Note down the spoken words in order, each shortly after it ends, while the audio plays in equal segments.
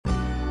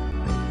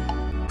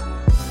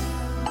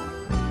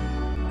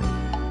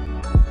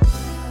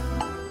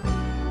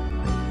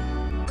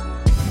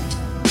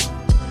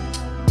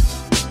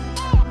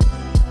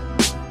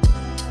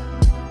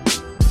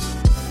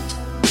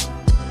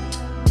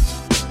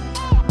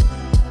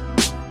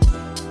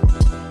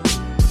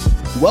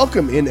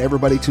Welcome in,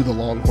 everybody, to the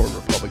Longhorn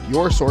Republic,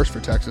 your source for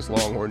Texas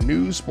Longhorn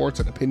news,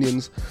 sports, and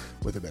opinions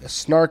with a bit of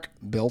snark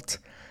built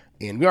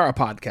in. We are a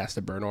podcast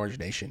of Burnt Orange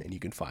Nation, and you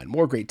can find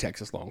more great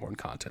Texas Longhorn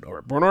content over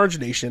at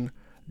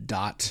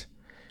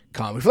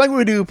BurntOrangeNation.com. If you like what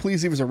we do,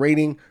 please leave us a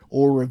rating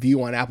or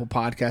review on Apple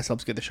Podcasts.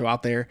 Helps get the show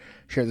out there.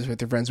 Share this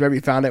with your friends wherever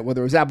you found it, whether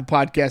it was Apple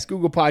Podcasts,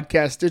 Google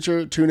Podcasts,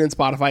 Stitcher, TuneIn,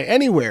 Spotify,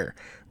 anywhere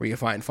where you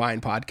find fine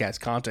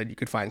podcast content. You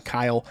can find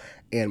Kyle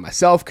and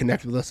myself.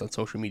 Connect with us on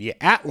social media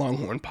at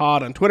Longhorn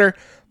Pod on Twitter,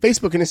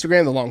 Facebook, and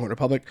Instagram, the Longhorn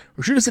Republic,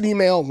 or shoot us an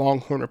email,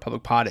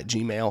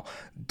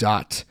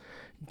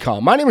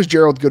 longhornrepublicpod@gmail.com. My name is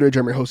Gerald Goodridge.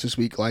 I'm your host this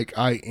week, like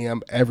I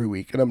am every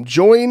week, and I'm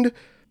joined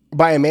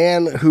by a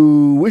man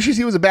who wishes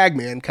he was a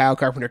bagman, Kyle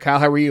Carpenter. Kyle,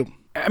 how are you?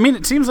 I mean,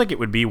 it seems like it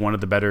would be one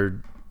of the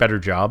better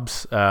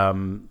jobs.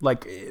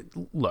 Look,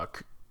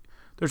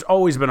 there's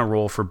always been a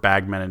role for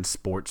bagmen in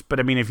sports, but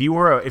I mean, if you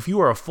were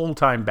a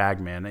full-time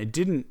bagman, it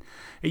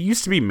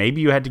used to be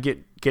maybe you had to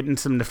get in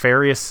some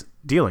nefarious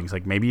dealings.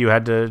 Like maybe you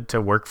had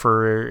to work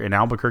for an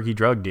Albuquerque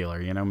drug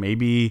dealer. You know,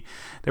 maybe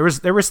there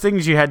was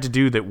things you had to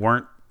do that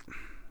weren't,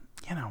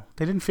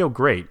 they didn't feel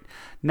great.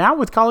 Now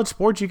with college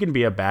sports, you can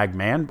be a bag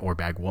man or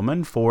bag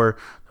woman for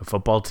the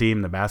football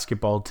team, the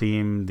basketball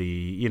team,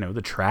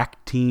 the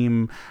track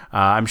team.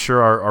 I'm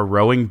sure our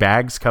rowing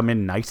bags come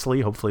in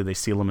nicely. Hopefully they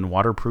seal them in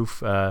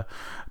waterproof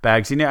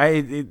bags.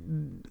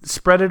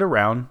 Spread it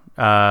around.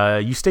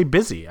 You stay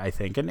busy, I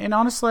think. And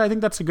honestly, I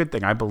think that's a good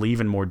thing. I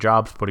believe in more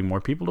jobs, putting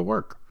more people to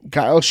work.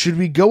 Kyle, should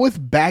we go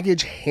with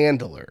baggage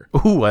handler?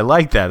 Ooh, I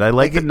like that. I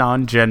like the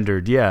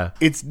non-gendered, yeah.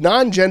 It's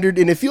non-gendered,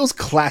 and it feels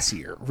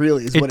classier,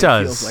 really, is what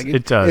it feels like.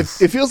 It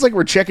does. It feels like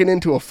we're checking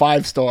into a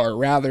 5-star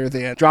rather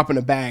than dropping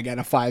a bag at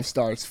a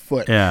 5-star's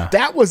foot. Yeah.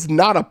 That was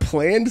not a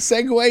planned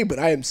segue, but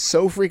I am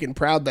so freaking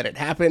proud that it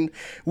happened.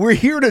 We're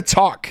here to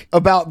talk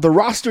about the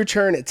roster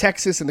churn at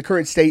Texas and the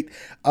current state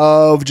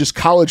of just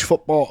college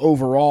football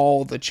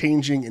overall, the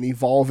changing and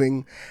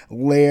evolving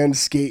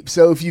landscape.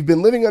 So if you've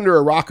been living under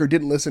a rock or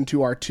didn't listen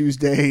to our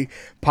Tuesday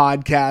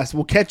podcast,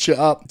 we'll catch you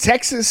up.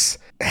 Texas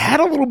had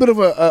a little bit of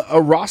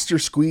a roster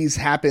squeeze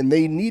happen.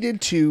 They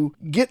needed to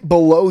get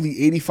below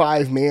the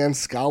 85-man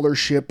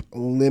scholarship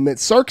limit.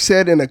 Sark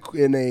said in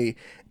a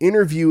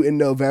interview in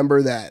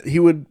November that he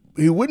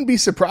wouldn't be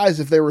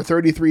surprised if there were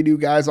 33 new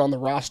guys on the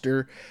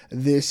roster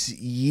this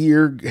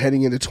year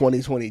heading into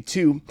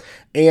 2022.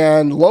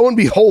 And lo and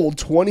behold,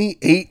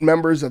 28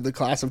 members of the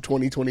class of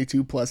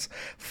 2022 plus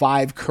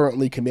 5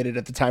 currently committed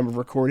at the time of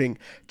recording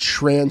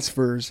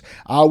transfers,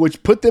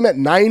 which put them at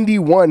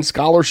 91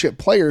 scholarship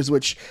players,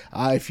 which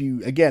I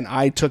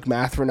took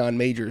math for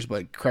non-majors,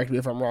 but correct me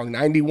if I'm wrong,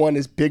 91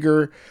 is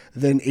bigger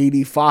than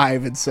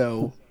 85. And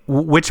so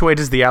which way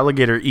does the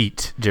alligator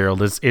eat,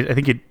 Gerald? I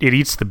think it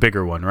eats the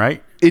bigger one,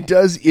 right? It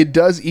does eat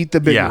the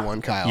bigger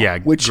one, Kyle. Yeah,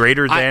 which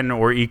greater than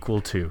or equal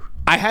to.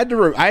 I had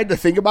to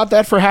think about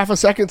that for half a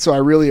second, so I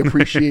really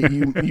appreciate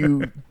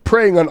you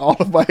preying on all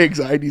of my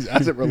anxieties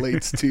as it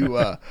relates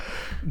to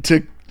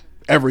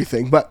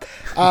everything. But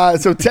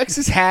so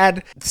Texas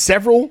had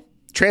several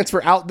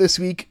transfer out this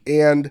week,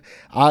 and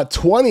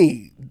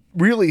 20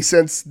 really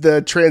since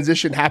the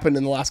transition happened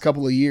in the last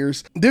couple of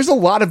years. There's a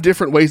lot of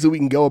different ways that we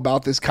can go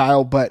about this,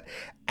 Kyle, but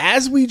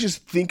as we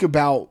just think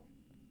about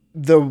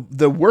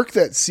the work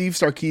that Steve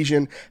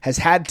Sarkisian has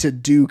had to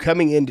do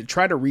coming in to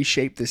try to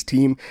reshape this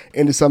team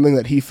into something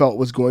that he felt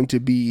was going to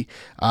be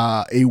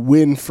a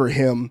win for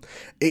him,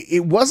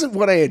 it wasn't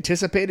what I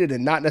anticipated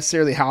and not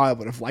necessarily how I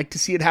would have liked to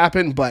see it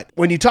happen. But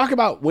when you talk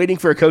about waiting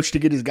for a coach to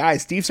get his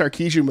guys, Steve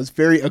Sarkisian was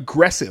very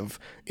aggressive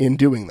in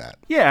doing that.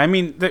 Yeah, I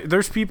mean,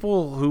 there's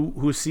people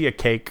who see a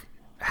cake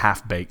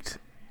half-baked,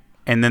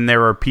 and then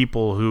there are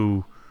people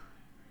who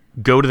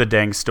go to the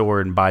dang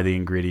store and buy the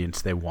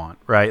ingredients they want,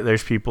 right?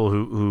 There's people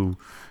who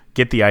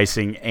get the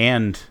icing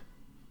and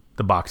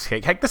the box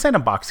cake. Heck, this ain't a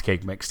box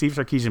cake mix. Steve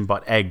Sarkisian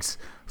bought eggs,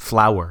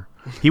 flour.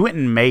 He went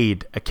and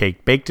made a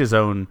cake, baked his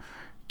own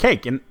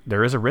cake, and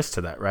there is a risk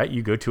to that, right?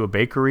 You go to a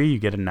bakery, you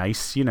get a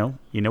nice, you know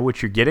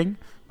what you're getting.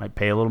 Might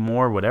pay a little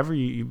more, whatever.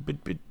 But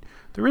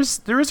there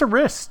is a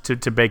risk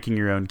to baking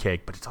your own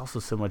cake, but it's also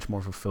so much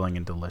more fulfilling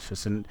and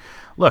delicious. And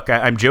look,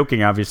 I'm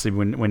joking, obviously,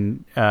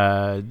 when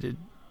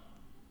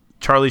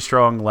Charlie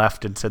Strong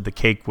left and said the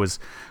cake was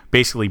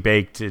basically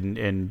baked,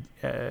 and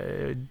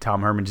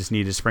Tom Herman just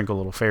needed to sprinkle a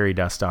little fairy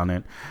dust on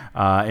it.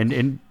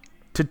 And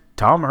to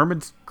Tom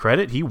Herman's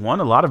credit, he won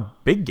a lot of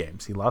big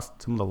games. He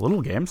lost some of the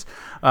little games,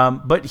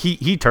 but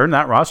he turned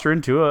that roster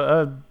into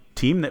a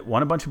team that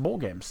won a bunch of bowl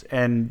games.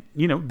 And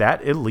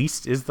that at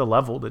least is the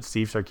level that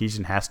Steve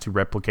Sarkisian has to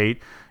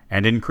replicate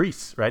and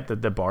increase. Right,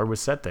 that the bar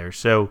was set there.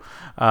 So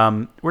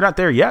we're not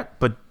there yet,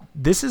 but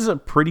this is a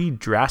pretty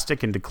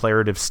drastic and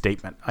declarative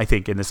statement, I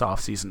think, in this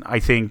offseason. I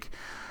think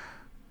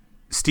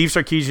Steve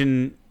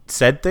Sarkisian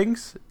said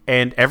things,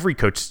 and every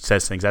coach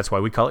says things. That's why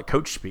we call it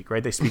coach speak,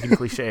 right? They speak in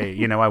cliche.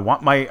 I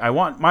want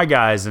my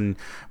guys, and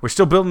we're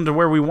still building to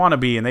where we want to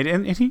be.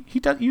 And he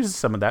uses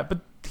some of that,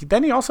 but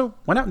then he also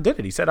went out and did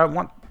it. He said,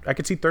 I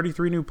could see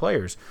 33 new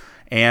players.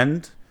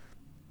 And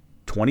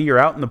 20 are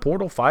out in the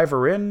portal, 5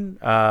 are in.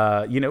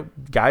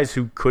 Guys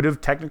who could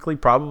have technically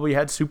probably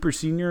had super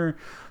senior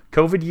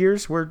COVID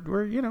years were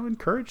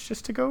encouraged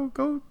just to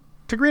go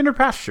to greener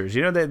pastures.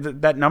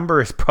 That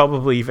number is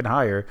probably even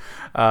higher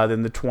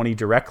than the 20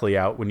 directly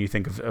out when you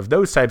think of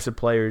those types of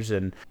players.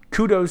 And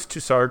kudos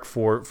to Sark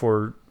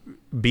for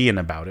being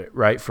about it,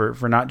 right?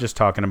 For not just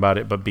talking about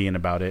it, but being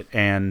about it.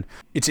 And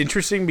it's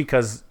interesting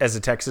because as a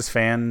Texas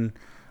fan,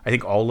 I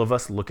think all of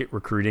us look at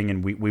recruiting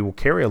and we will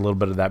carry a little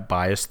bit of that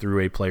bias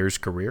through a player's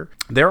career.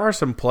 There are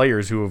some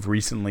players who have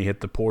recently hit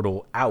the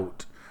portal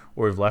out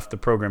or have left the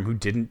program who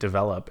didn't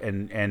develop.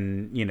 And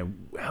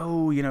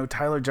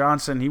Tyler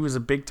Johnson, he was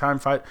a big time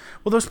fight.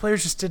 Well, those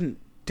players just didn't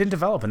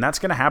develop. And that's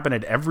going to happen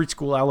at every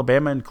school,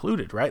 Alabama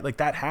included, right? Like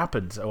that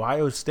happens.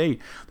 Ohio State,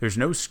 there's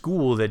no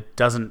school that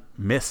doesn't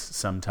miss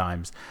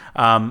sometimes.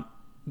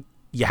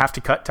 You have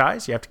to cut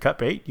ties. You have to cut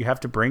bait. You have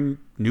to bring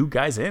new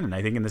guys in. And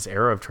I think in this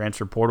era of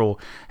transfer portal,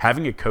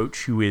 having a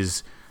coach who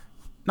is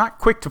not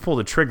quick to pull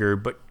the trigger,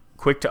 but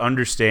quick to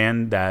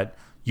understand that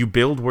you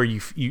build where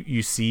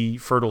you see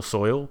fertile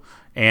soil,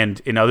 and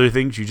in other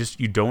things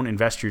you don't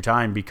invest your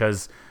time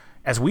because,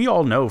 as we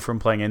all know from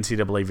playing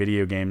NCAA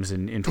video games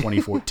in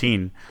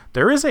 2014,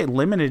 there is a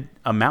limited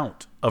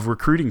amount of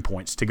recruiting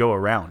points to go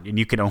around, and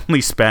you can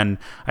only spend,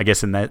 I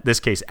guess in this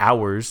case,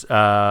 hours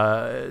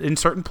in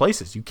certain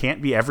places. You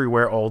can't be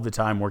everywhere all the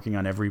time working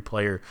on every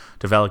player,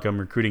 develop them,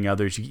 recruiting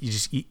others.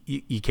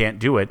 You can't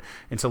do it.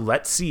 And so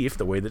let's see if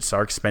the way that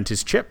Sark spent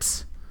his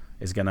chips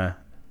is going to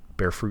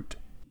bear fruit.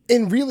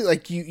 And really,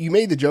 like you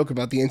made the joke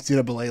about the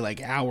NCAA like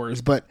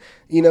hours, but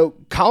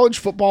college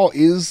football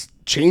is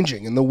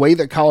changing, and the way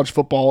that college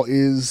football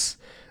is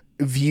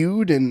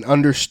viewed and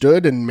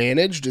understood and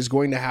managed is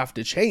going to have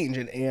to change.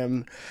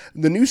 And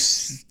the new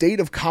state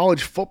of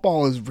college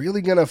football is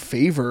really going to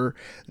favor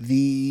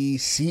the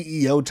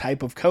CEO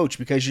type of coach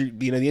because the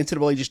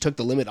NCAA just took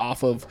the limit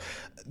off of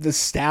the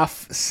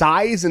staff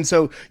size, and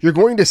so you're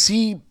going to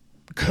see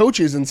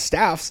coaches and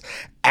staffs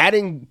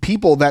adding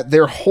people that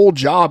their whole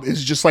job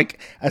is just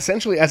like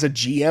essentially as a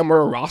GM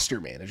or a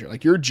roster manager.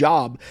 Like your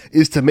job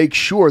is to make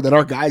sure that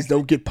our guys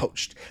don't get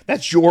poached.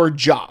 That's your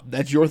job.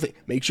 That's your thing.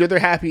 Make sure they're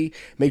happy.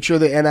 Make sure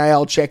the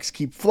NIL checks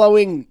keep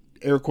flowing,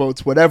 air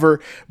quotes, whatever.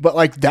 But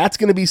like that's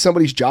going to be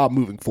somebody's job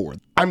moving forward.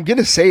 I'm going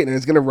to say it and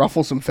it's going to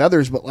ruffle some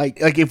feathers, but like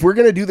if we're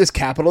going to do this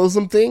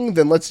capitalism thing,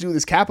 then let's do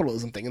this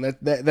capitalism thing. And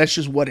that's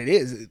just what it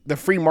is. The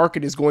free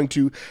market is going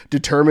to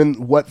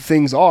determine what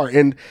things are.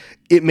 And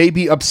it may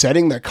be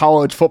upsetting that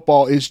college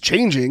football is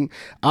changing,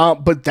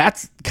 but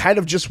that's kind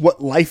of just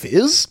what life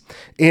is.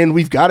 And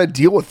we've got to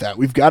deal with that.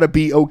 We've got to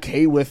be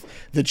okay with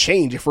the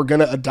change. If we're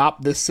going to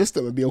adopt this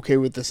system and be okay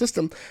with the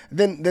system,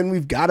 then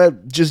we've got to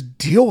just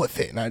deal with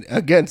it. And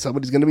again,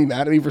 somebody's going to be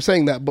mad at me for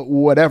saying that, but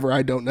whatever,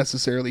 I don't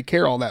necessarily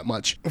care all that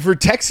much. For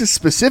Texas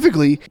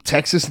specifically,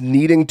 Texas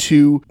needing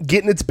to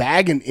get in its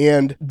bag,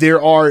 and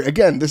there are,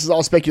 again, this is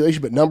all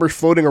speculation, but numbers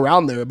floating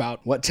around there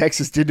about what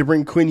Texas did to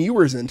bring Quinn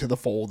Ewers into the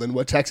fold and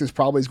what Texas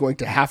probably is going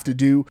to have to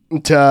do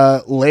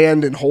to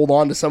land and hold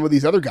on to some of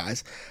these other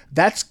guys.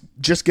 That's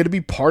just going to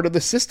be part of the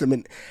system.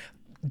 And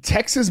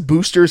Texas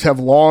boosters have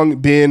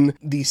long been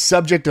the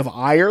subject of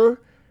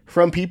ire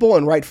from people,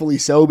 and rightfully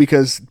so,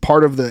 because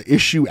part of the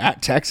issue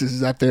at Texas is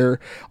that there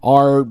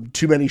are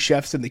too many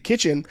chefs in the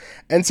kitchen.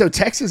 And so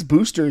Texas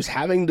boosters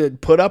having to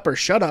put up or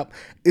shut up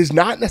is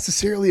not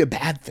necessarily a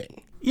bad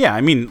thing. Yeah, I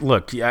mean,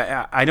 look,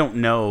 I don't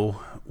know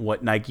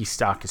what Nike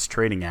stock is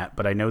trading at,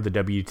 but I know the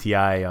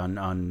WTI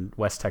on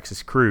West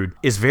Texas crude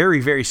is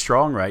very, very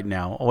strong right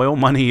now. Oil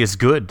money is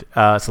good.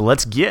 So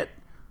let's get.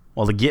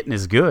 Well, the getting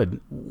is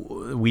good.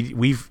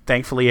 We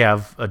thankfully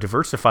have a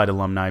diversified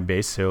alumni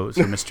base. So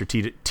Mr.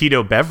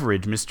 Tito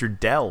Beveridge, Mr.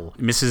 Dell,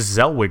 Mrs.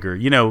 Zellweger.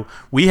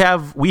 We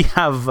have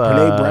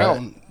Brene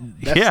Brown,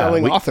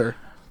 best-selling author,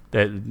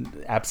 the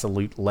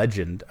absolute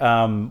legend.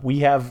 We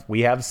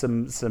have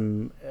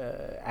some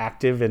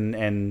active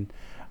and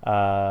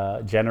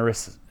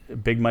generous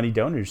big money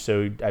donors.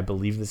 So I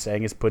believe the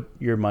saying is put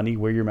your money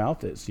where your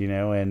mouth is,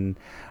 and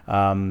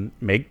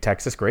make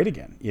Texas great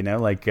again.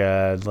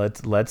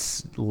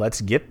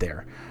 Let's get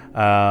there.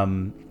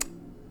 An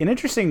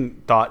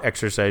interesting thought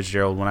exercise,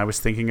 Gerald, when I was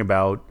thinking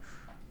about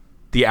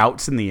the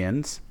outs and the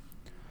ins,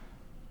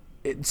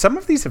 some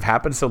of these have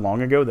happened so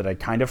long ago that I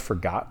kind of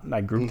forgot, and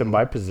I grouped them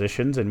by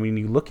positions. And when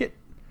you look at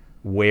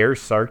where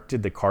Sark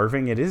did the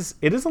carving, it is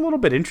a little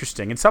bit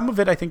interesting. And some of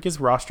it I think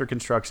is roster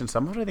construction.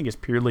 Some of it I think is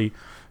purely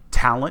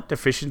talent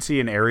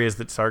deficiency in areas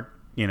that Sark,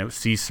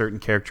 sees certain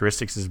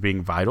characteristics as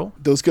being vital.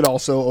 Those could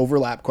also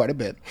overlap quite a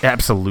bit.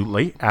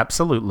 Absolutely.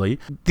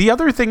 The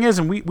other thing is,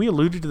 and we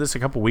alluded to this a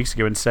couple weeks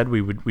ago and said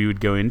we would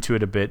go into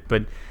it a bit,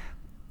 but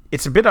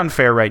it's a bit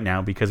unfair right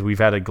now because we've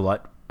had a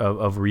glut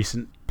of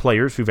recent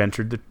players who've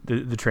entered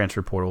the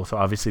transfer portal. So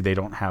obviously they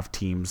don't have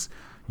teams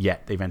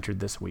yet. They've entered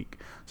this week.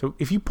 So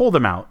if you pull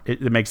them out,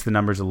 it makes the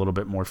numbers a little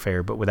bit more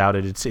fair. But without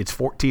it, it's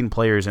 14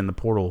 players in the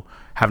portal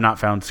have not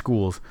found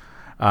schools.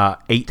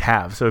 8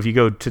 have. So if you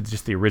go to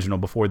just the original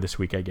before this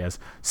week, I guess,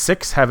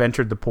 6 have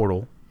entered the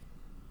portal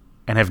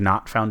and have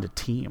not found a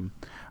team.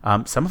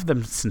 Some of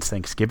them since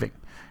Thanksgiving.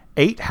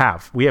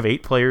 We have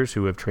 8 players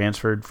who have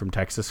transferred from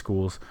Texas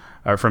schools,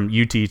 or from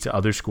UT to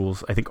other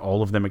schools. I think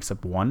all of them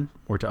except one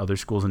were to other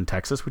schools in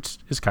Texas, which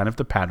is kind of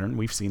the pattern.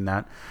 We've seen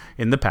that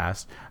in the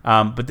past.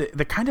 But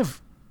the kind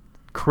of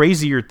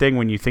crazier thing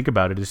when you think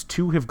about it is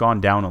 2 have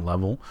gone down a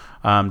level,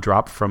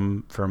 dropped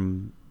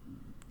from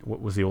what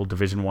was the old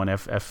Division I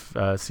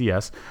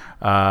FCS.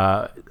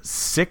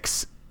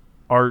 6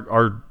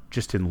 are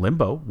just in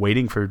limbo,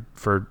 waiting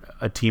for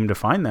a team to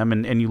find them.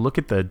 And you look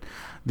at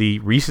the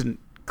recent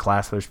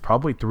class, there's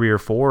probably 3 or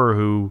 4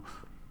 who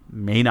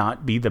may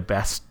not be the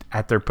best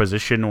at their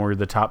position, or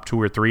the top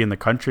 2 or 3 in the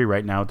country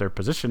right now at their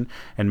position,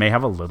 and may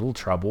have a little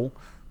trouble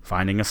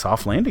finding a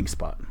soft landing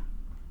spot.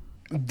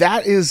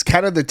 That is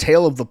kind of the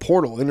tale of the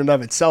portal in and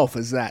of itself,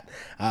 is that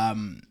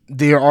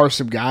there are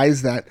some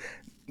guys that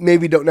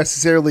maybe don't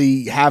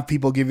necessarily have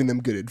people giving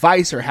them good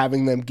advice, or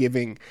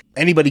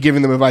anybody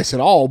giving them advice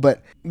at all.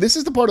 But this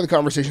is the part of the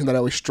conversation that I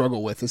always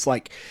struggle with. It's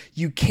like,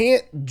 you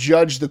can't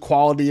judge the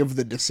quality of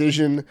the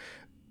decision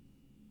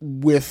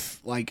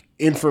with like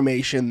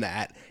information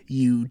that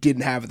you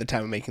didn't have at the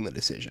time of making the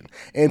decision.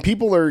 And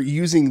people are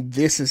using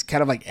this as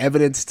kind of like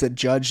evidence to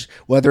judge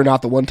whether or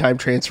not the one-time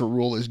transfer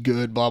rule is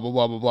good, blah, blah,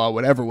 blah, blah, blah,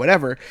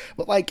 whatever.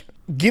 But like,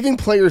 giving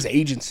players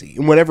agency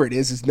and whatever it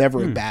is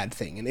never a bad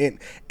thing.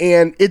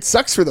 And it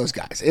sucks for those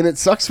guys. And it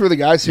sucks for the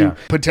guys who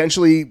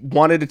potentially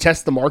wanted to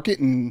test the market,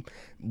 and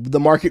the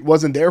market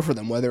wasn't there for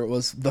them, whether it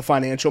was the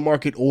financial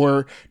market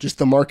or just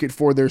the market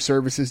for their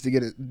services to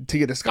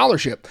get a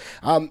scholarship.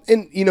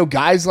 And, you know,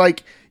 guys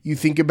like, you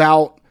think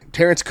about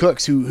Terrence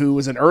Cooks, who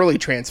was an early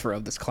transfer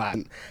of this class.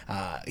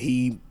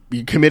 He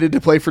committed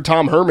to play for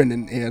Tom Herman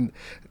and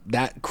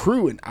that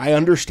crew. And I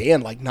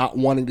understand like not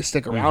wanting to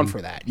stick around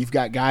for that. You've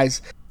got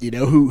guys, you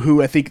know,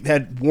 who I think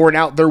had worn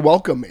out their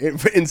welcome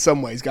in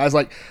some ways. Guys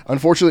like,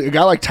 unfortunately, a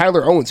guy like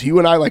Tyler Owens, you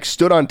and I like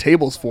stood on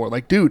tables for,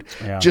 like, dude,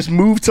 just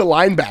move to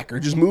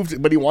linebacker,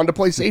 but he wanted to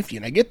play safety.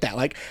 And I get that.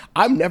 Like,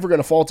 I'm never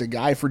going to fault a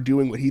guy for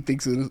doing what he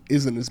thinks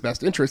is in his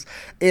best interest.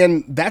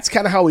 And that's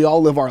kind of how we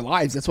all live our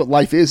lives. That's what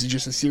life is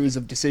just a series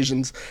of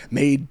decisions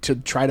made to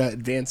try to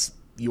advance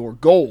your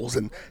goals.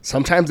 And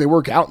sometimes they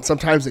work out and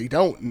sometimes they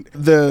don't. And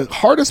the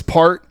hardest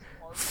part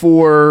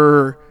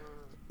for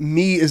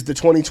me is the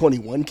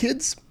 2021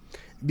 kids,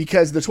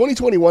 because the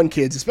 2021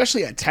 kids,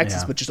 especially at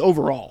Texas, but just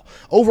overall,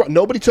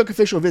 nobody took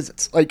official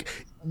visits. Like,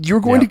 you're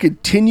going to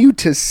continue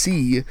to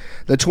see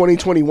the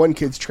 2021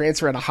 kids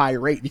transfer at a high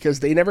rate because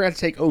they never got to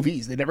take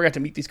OVs. They never got to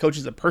meet these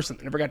coaches in person.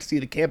 They never got to see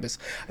the campus.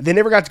 They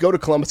never got to go to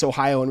Columbus,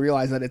 Ohio, and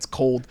realize that it's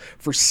cold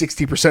for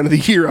 60% of the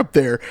year up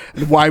there.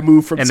 And why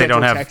move from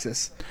Central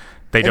Texas?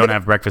 They don't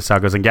have breakfast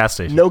tacos and gas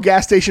stations. No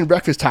gas station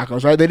breakfast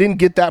tacos, right? They didn't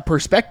get that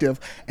perspective.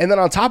 And then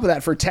on top of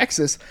that, for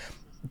Texas,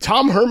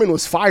 Tom Herman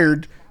was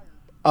fired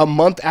a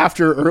month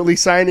after early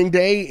signing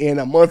day and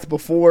a month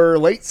before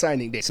late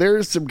signing day. So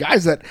there's some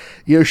guys that,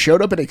 you know,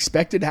 showed up and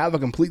expected to have a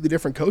completely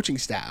different coaching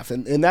staff.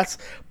 And that's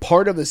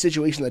part of the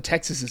situation that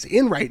Texas is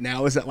in right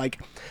now, is that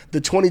like the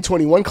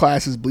 2021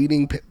 class is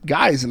bleeding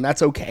guys, and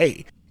that's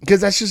okay.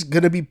 Because that's just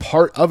going to be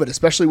part of it,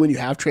 especially when you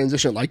have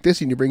transition like this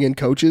and you bring in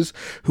coaches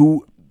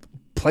who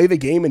play the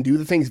game and do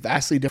the things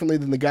vastly differently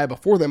than the guy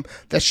before them.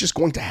 That's just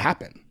going to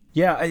happen.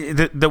 Yeah,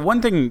 the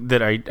one thing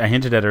that I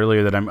hinted at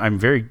earlier that I'm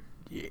very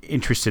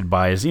interested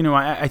by is, you know,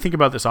 I think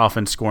about this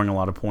offense scoring a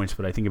lot of points,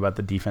 but I think about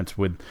the defense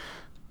with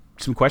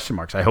some question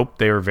marks. I hope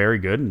they are very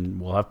good, and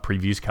we'll have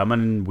previews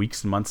coming in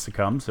weeks and months to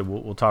come, so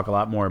we'll talk a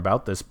lot more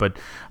about this. But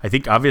I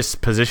think obvious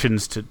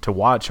positions to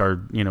watch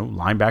are, you know,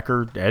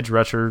 linebacker, edge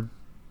rusher,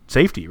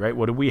 safety, right?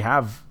 What do we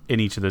have in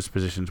each of those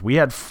positions? We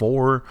had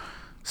 4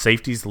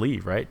 safeties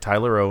leave, right?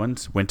 Tyler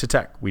Owens went to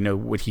Tech. We know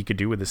what he could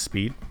do with his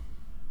speed.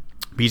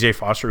 BJ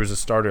Foster, who was a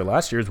starter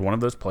last year, is one of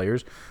those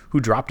players who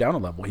dropped down a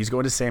level. He's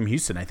going to Sam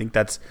Houston. I think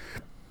that's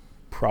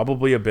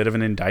probably a bit of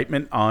an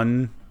indictment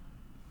on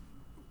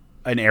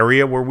an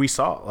area where we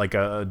saw like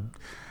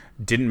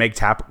didn't make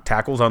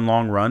tackles on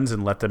long runs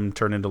and let them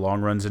turn into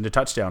long runs into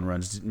touchdown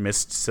runs.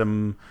 Missed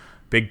some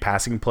big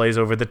passing plays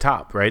over the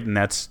top, right? And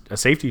that's a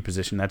safety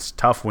position. That's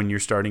tough when you're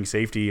starting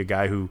safety, a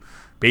guy who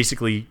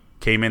basically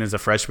came in as a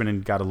freshman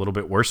and got a little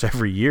bit worse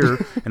every year.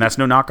 And that's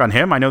no knock on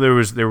him. I know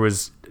there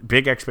was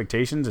big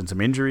expectations and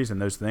some injuries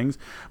and those things,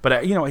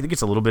 but you know, I think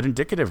it's a little bit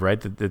indicative, right?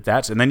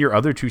 That's, and then your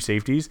other 2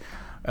 safeties,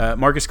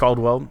 Marcus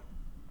Caldwell,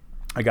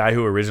 a guy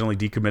who originally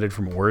decommitted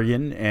from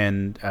Oregon,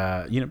 and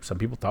you know, some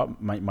people thought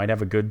might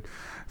have a good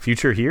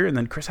future here. And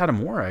then Chris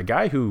Adamora, a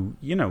guy who,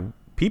 you know,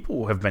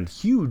 people have been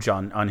huge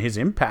on his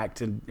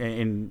impact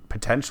and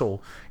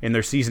potential in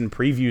their season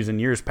previews in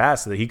years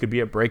past, so that he could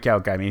be a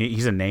breakout guy. I mean,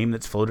 he's a name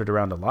that's floated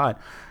around a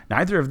lot.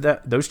 Neither of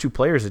those 2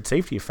 players at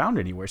safety have found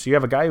anywhere. So you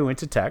have a guy who went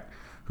to Tech,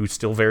 who's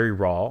still very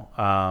raw,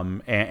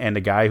 and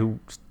a guy who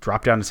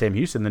dropped down to Sam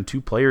Houston, then 2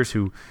 players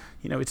who,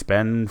 you know, it's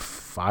been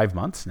 5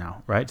 months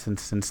now, right?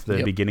 Since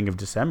the beginning of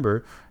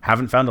December,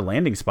 haven't found a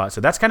landing spot.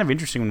 So that's kind of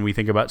interesting when we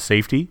think about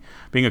safety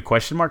being a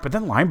question mark. But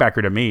then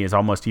linebacker to me is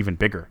almost even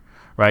bigger,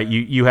 right?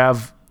 You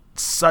have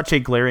such a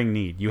glaring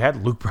need. You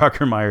had Luke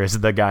Brockermeyer as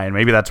the guy, and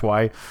maybe that's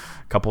why a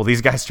couple of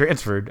these guys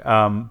transferred.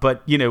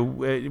 But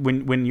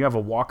when you have a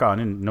walk-on,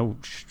 and no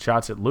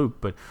shots at Luke,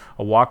 but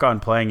a walk-on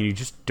playing, and you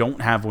just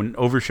don't have, when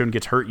Overshown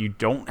gets hurt, you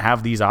don't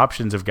have these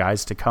options of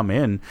guys to come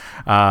in.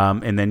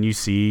 And then you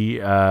see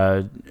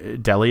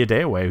Dele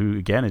Adeoye, who,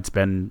 again, it's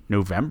been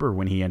November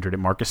when he entered it.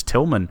 Marcus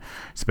Tillman,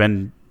 it's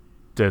been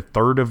the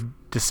 3rd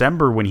of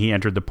December when he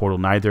entered the portal.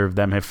 Neither of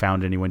them have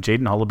found anyone.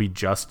 Jaden Hullaby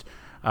just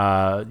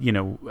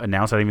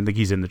announced, I don't even think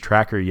he's in the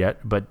tracker yet,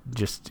 but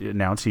just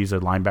announced he's a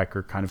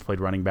linebacker, kind of played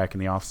running back in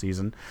the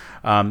offseason.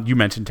 You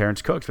mentioned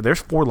Terrence Cooks, but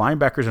there's 4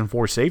 linebackers and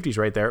 4 safeties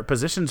right there,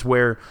 positions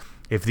where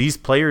if these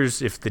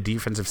players, if the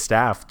defensive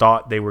staff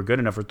thought they were good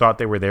enough or thought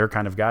they were their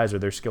kind of guys or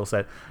their skill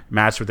set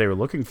matched what they were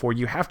looking for,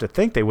 you have to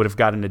think they would have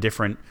gotten a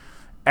different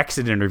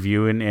exit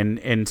interview,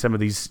 and some of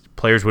these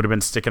players would have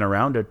been sticking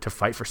around to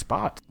fight for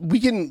spots. We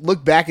can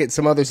look back at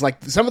some others,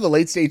 like some of the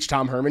late stage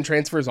Tom Herman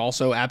transfers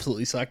also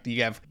absolutely sucked.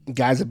 You have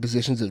guys in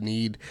positions of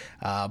need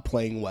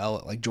playing well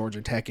at like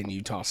Georgia Tech and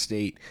Utah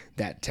State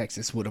that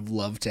Texas would have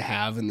loved to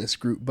have in this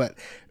group. But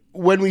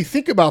when we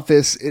think about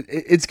this,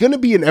 it's going to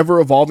be an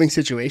ever-evolving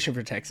situation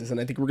for Texas, and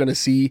I think we're going to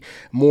see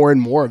more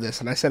and more of this.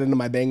 And I said into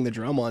my Bang the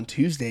Drum on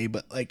Tuesday,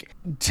 but like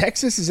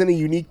Texas is in a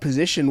unique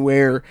position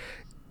where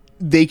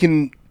they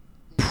can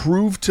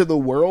prove to the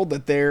world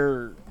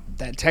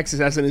that Texas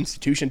as an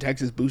institution,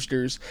 Texas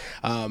boosters,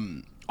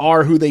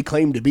 are who they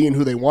claim to be and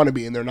who they want to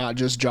be, and they're not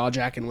just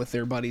jaw-jacking with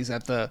their buddies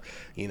at the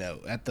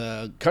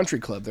country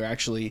club. They're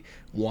actually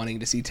wanting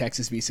to see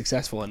Texas be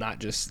successful and not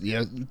just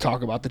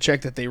talk about the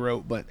check that they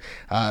wrote, but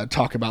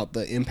talk about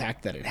the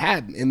impact that it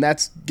had. And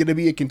that's going to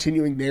be a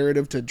continuing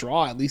narrative to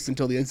draw, at least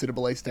until the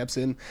NCAA steps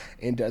in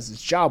and does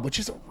its job, which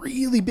is a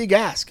really big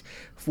ask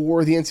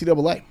for the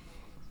NCAA.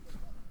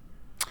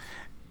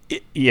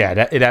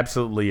 It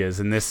absolutely is,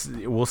 and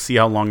we'll see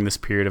how long this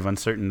period of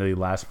uncertainty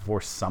lasts before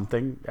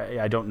something.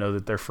 I don't know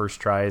that their first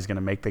try is going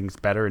to make things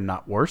better and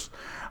not worse,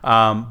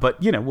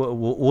 but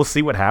we'll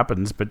see what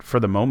happens. But for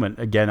the moment,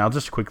 again, I'll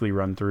just quickly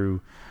run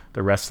through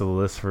the rest of the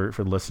list for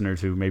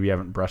listeners who maybe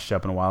haven't brushed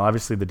up in a while.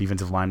 Obviously, the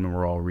defensive linemen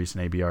were all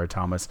recent. ABR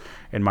Thomas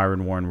and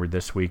Myron Warren were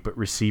this week, but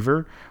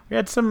receiver, we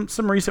had some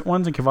recent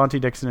ones in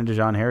Cavante Dixon and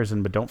Dejon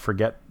Harrison, but don't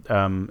forget,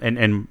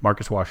 and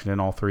Marcus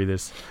Washington, all 3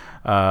 this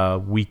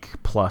week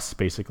plus,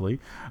 basically.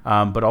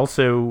 But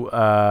also,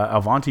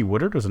 Alvonte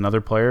Woodard was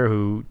another player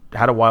who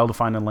had a while to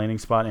find a landing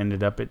spot,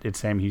 ended up at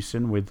Sam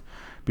Houston with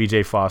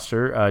BJ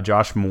Foster.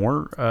 Josh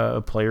Moore,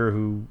 a player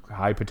who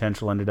high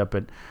potential, ended up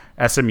at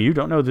SMU.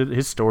 Don't know that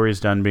his story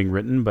is done being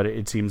written, but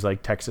it seems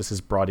like Texas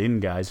has brought in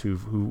guys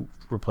who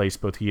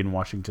replaced both he and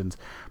Washington's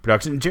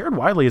production. Jared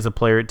Wiley is a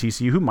player at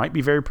TCU who might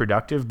be very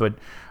productive, but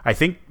I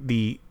think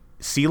the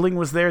ceiling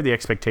was there, the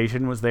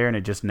expectation was there, and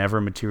it just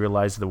never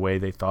materialized the way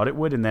they thought it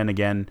would. And then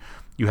again,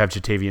 you have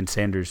Jatavian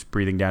Sanders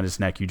breathing down his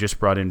neck. You just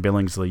brought in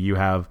Billingsley. You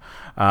have,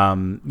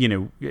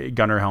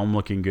 Gunnar Helm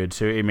looking good.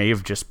 So it may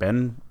have just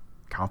been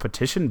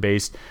competition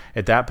based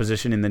at that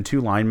position. And then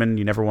 2 linemen.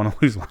 You never want to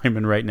lose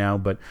linemen right now,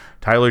 but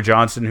Tyler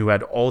Johnson, who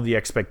had all the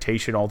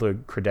expectation, all the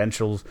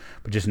credentials,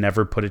 but just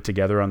never put it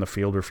together on the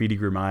field. Rafidi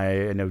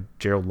Grumai, I know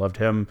Gerald loved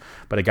him,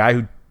 but a guy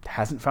who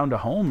hasn't found a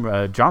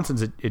home.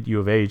 Johnson's at U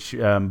of H,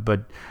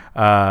 but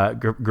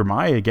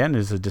Grumai, again,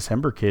 is a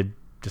December kid.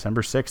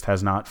 December 6th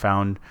has not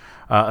found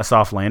a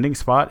soft landing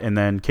spot. And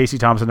then Casey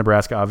Thompson,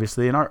 Nebraska,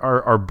 obviously. And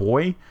our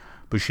boy,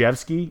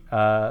 Bushevsky,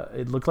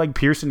 it looked like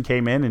Pearson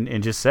came in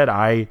and just said,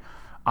 I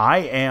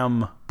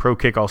am Pro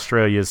Kick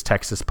Australia's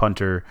Texas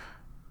punter.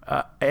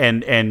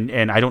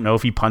 And I don't know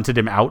if he punted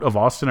him out of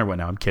Austin or what.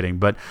 No, I'm kidding.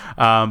 But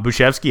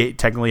Bushevsky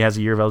technically has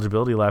a year of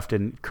eligibility left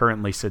and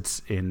currently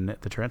sits in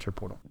the transfer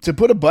portal. To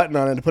put a button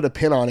on it, to put a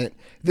pin on it,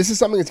 this is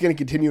something that's going to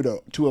continue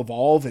to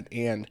evolve,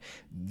 and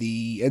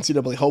the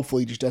NCAA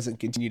hopefully just doesn't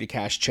continue to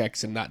cash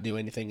checks and not do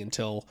anything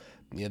until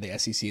the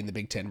SEC and the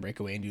Big Ten break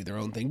away and do their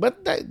own thing.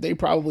 But they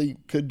probably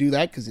could do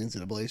that because the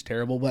NCAA is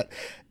terrible. But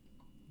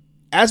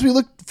as we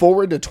look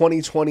forward to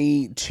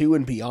 2022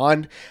 and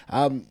beyond,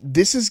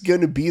 this is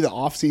going to be the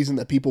offseason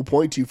that people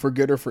point to for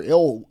good or for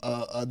ill.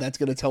 That's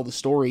going to tell the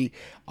story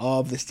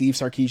of the Steve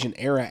Sarkisian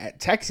era at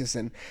Texas.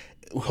 And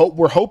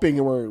we're hoping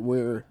and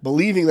we're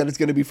believing that it's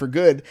going to be for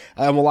good.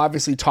 We'll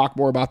obviously talk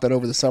more about that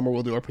over the summer.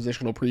 We'll do our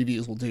positional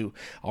previews. We'll do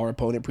our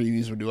opponent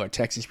previews. We'll do our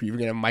Texas preview. We're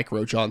going to have Mike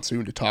Roach on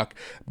soon to talk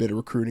a bit of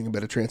recruiting, a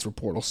bit of transfer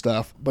portal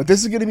stuff. But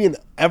this is going to be an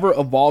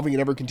ever-evolving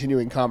and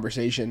ever-continuing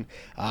conversation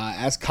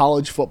as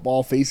college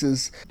football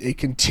faces a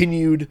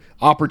continued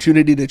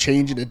opportunity to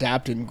change and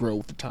adapt and grow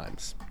with the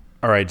times.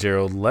 All right,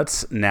 Gerald,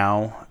 let's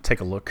now take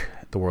a look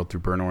at the world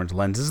through burnt orange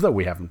lenses, though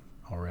we haven't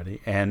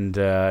already, and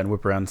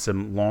whip around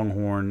some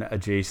Longhorn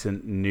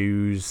adjacent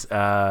news.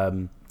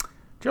 Gerald,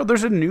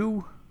 there's a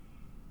new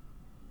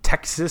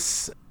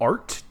Texas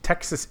art,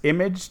 Texas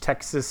image,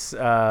 Texas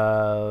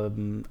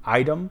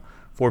item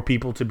for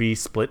people to be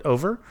split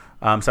over.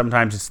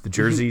 Sometimes it's the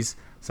jerseys.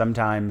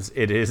 Sometimes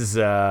it is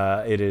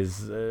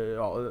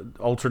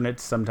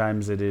alternates.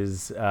 Sometimes it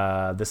is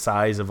the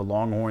size of a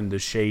Longhorn, the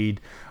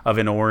shade of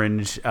an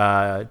orange.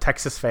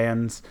 Texas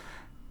fans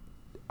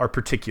are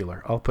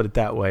particular. I'll put it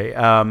that way.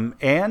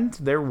 And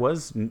there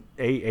was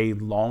a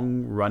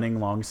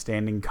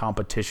long-standing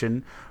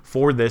competition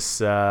for this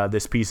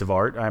this piece of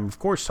art. I'm of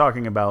course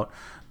talking about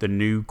the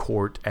new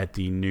court at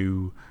the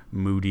new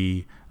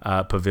Moody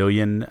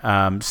Pavilion.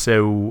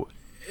 So,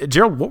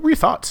 Gerald, what were your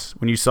thoughts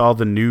when you saw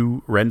the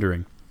new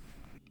rendering?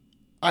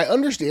 I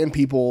understand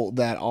people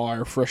that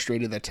are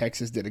frustrated that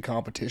Texas did a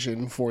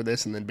competition for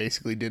this and then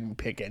basically didn't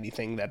pick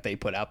anything that they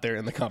put out there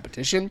in the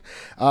competition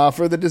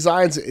for the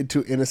designs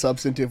in a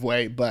substantive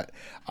way. But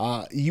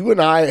you and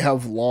I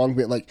have long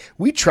been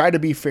we try to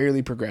be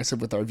fairly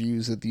progressive with our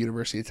views at the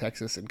University of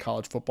Texas and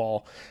college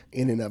football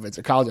in and of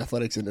itself, college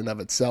athletics in and of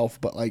itself.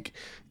 But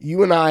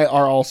you and I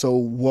are also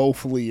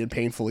woefully and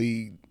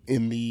painfully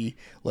in the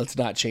let's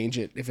not change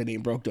it, if it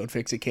ain't broke, don't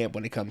fix it camp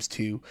when it comes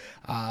to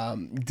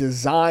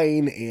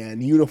design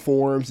and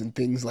uniforms and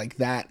things like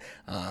that.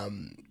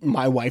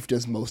 My wife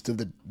does most of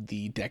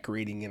the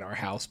decorating in our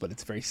house, but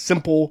it's very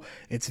simple.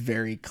 It's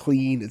very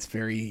clean. It's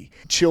very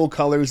chill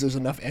colors. There's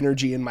enough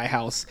energy in my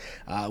house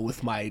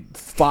with my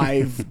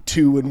 5,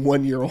 2, and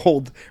 1 year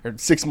old or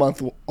 6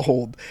 month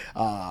old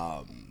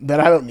that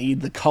I don't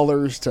need the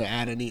colors to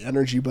add any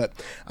energy. But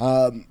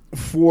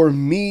for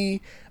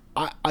me,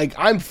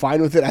 I'm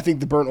fine with it. I think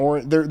the burnt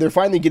orange, they're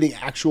finally getting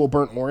actual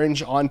burnt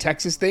orange on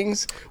Texas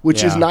things,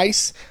 which is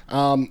nice.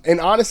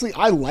 And honestly,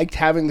 I liked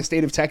having the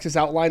state of Texas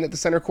outline at the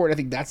center court. I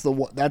think that's the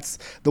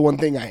one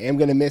thing I am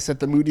going to miss at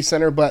the Moody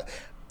Center. But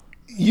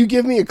you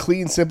give me a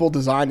clean, simple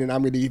design, and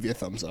I'm going to give you a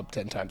thumbs up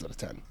 10 times out of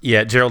 10.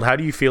 Yeah, Gerald, how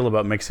do you feel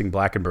about mixing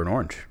black and burnt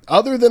orange?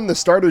 Other than the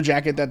starter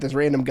jacket that this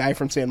random guy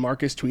from San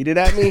Marcos tweeted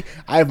at me,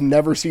 I've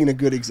never seen a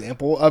good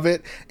example of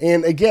it.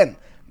 And again,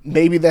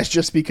 maybe that's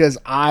just because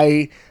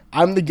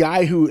I'm the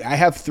guy who, I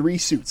have 3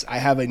 suits. I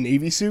have a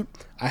navy suit,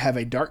 I have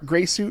a dark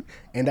gray suit,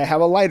 and I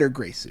have a lighter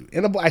gray suit.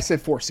 I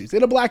said 4 suits,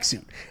 and a black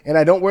suit. And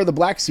I don't wear the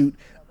black suit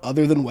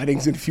other than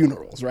weddings and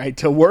funerals, right?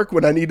 To work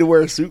when I need to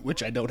wear a suit,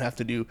 which I don't have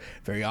to do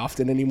very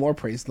often anymore,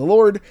 praise the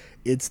Lord.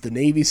 It's the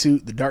navy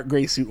suit, the dark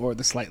gray suit, or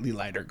the slightly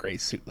lighter gray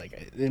suit.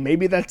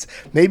 Maybe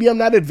I'm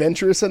not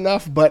adventurous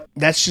enough, but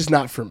that's just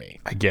not for me.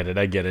 I get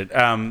it.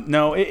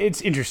 No, it's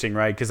interesting,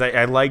 right? Because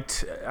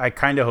I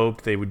kind of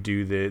hoped they would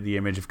do the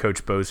image of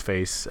Coach Bo's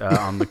face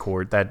on the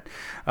court. That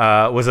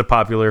was a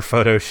popular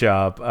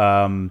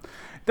Photoshop.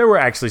 There were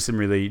actually some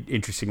really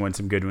interesting ones,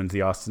 some good ones,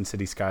 the Austin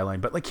City skyline.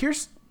 But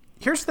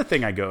here's the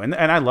thing I go, and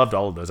I loved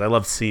all of those. I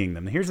loved seeing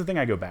them. Here's the thing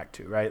I go back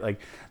to, right?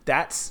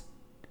 That's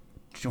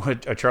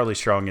a Charlie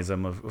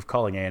Strongism of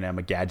calling A&M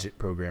a gadget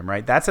program,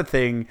 right? That's a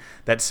thing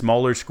that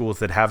smaller schools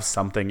that have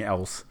something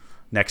else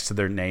next to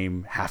their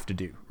name have to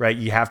do, right?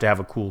 You have to have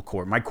a cool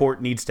court. My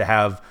court needs to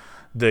have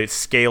the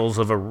scales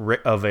of a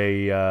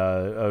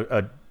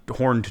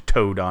horned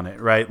toad on it,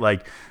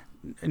 right?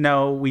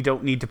 No, we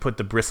don't need to put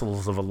the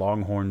bristles of a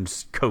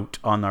longhorn's coat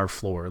on our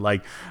floor.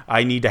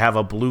 I need to have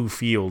a blue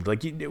field.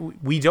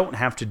 We don't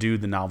have to do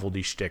the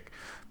novelty shtick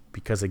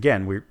because,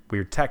 again,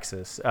 we're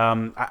Texas.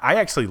 I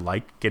actually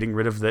like getting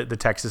rid of the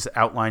Texas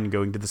outline and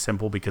going to the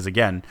simple because,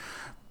 again,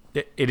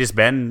 it has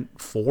been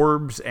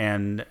Forbes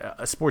and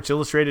Sports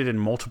Illustrated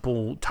and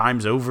multiple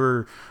times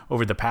over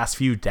the past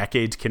few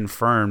decades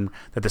confirmed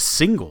that the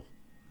single,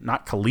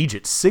 not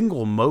collegiate,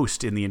 single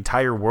most in the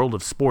entire world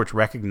of sports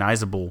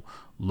recognizable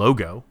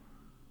logo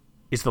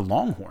is the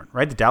Longhorn,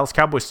 right? The Dallas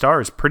Cowboys star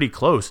is pretty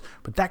close,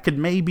 but that could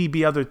maybe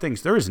be other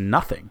things. There is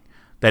nothing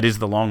that is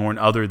the Longhorn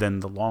other than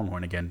the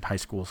Longhorn. Again, high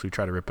schools who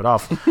try to rip it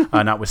off,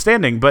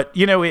 notwithstanding. But,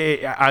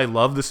 I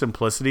love the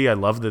simplicity. I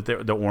love that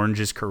the orange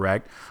is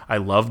correct. I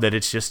love that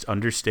it's just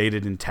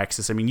understated in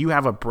Texas. I mean, you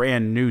have a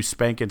brand new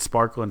spanking,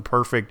 sparkling,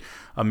 perfect,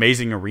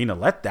 amazing arena.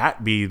 Let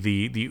that be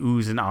the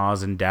oohs and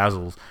ahs and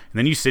dazzles. And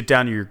then you sit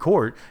down to your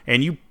court,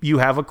 and you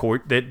have a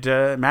court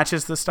that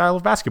matches the style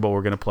of basketball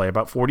we're going to play.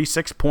 About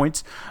 46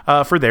 points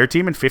for their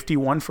team and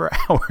 51 for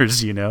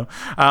ours,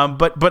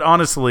 But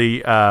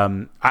honestly,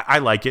 I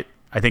like it.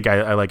 I think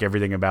I like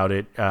everything about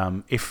it.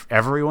 If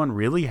everyone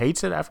really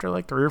hates it after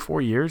 3 or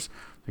 4 years,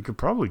 they could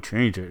probably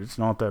change it. It's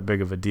not that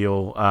big of a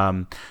deal.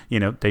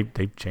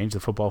 They change the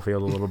football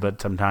field a little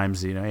bit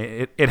sometimes.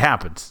 It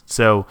happens.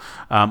 So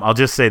I'll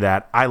just say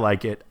that I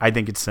like it. I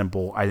think it's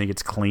simple. I think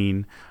it's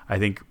clean. I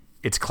think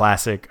it's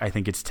classic. I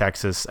think it's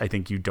Texas. I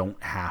think you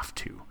don't have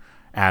to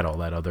add all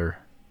that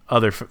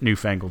other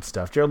newfangled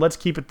stuff. Jared, let's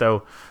keep it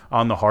though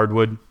on the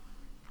hardwood.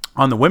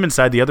 On the women's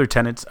side, the other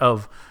tenants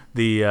of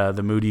the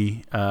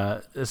Moody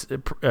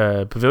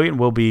Pavilion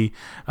will be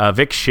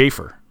Vic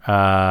Schaefer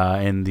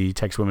in the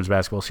Texas women's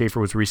basketball.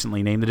 Schaefer was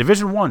recently named the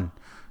Division I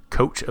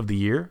Coach of the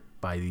Year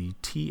by the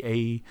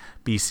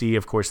TABC.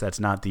 Of course, that's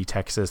not the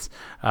Texas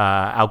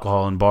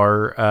Alcohol and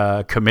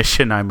Bar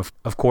Commission. I'm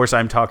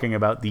talking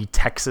about the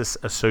Texas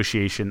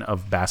Association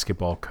of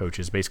Basketball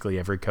Coaches. Basically,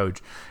 every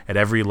coach at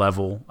every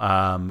level,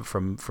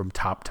 from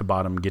top to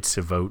bottom, gets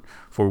to vote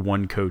for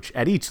one coach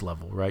at each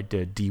level, right?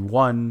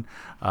 D1,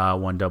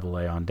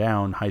 1AA on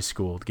down, high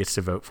school gets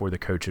to vote for the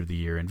Coach of the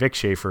Year. And Vic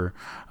Schaefer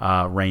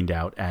reigned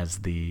out as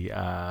the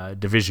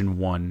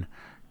Division I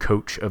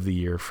Coach of the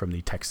Year from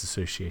the Texas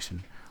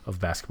Association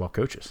basketball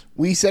coaches.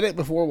 We said it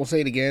before, we'll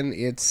say it again.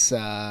 It's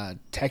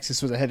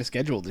Texas was ahead of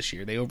schedule this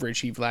year. They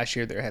overachieved last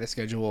year. They're ahead of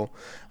schedule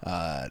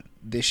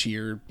this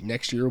year.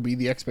 Next year will be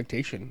the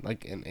expectation.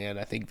 And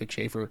I think Vic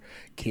Schaefer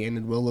can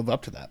and will live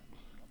up to that.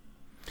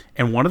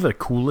 And one of the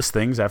coolest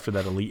things after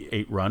that Elite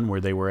Eight run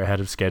where they were ahead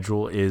of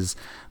schedule is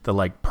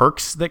the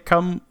perks that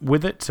come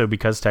with it. So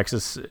because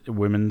Texas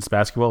women's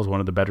basketball is one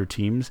of the better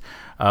teams,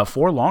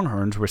 4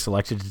 Longhorns were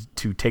selected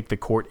to take the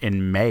court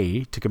in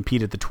May to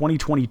compete at the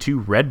 2022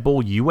 Red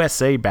Bull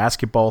USA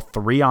Basketball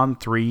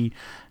 3-on-3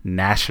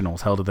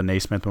 Nationals held at the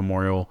Naismith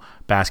Memorial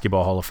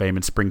Basketball Hall of Fame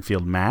in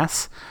Springfield,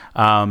 Mass.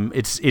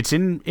 It's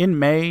in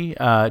May.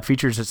 It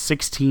features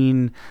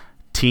 16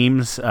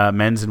 teams,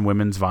 men's and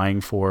women's,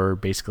 vying for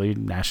basically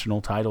national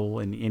title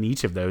in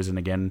each of those. And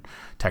again,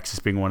 Texas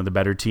being one of the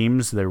better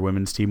teams, their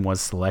women's team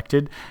was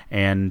selected.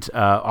 And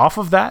off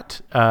of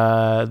that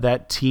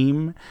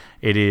team,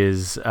 it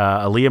is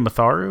Aaliyah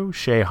Matharu,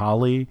 Shea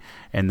Holly,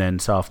 and then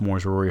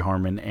sophomores Rory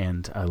Harmon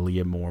and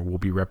Aaliyah Moore will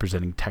be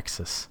representing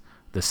Texas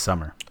this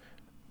summer.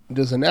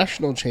 Does a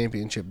national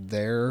championship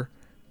there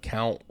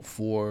count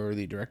for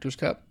the Director's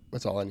Cup?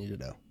 That's all I need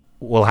to know.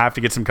 We'll have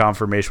to get some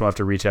confirmation. We'll have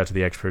to reach out to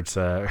the experts.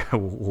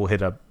 We'll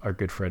hit up our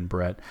good friend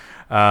Brett.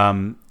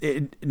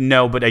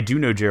 No, but I do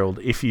know, Gerald,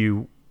 if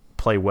you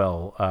play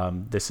well,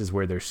 this is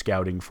where they're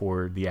scouting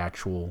for the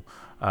actual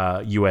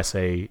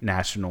USA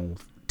national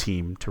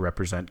team to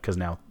represent, because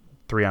now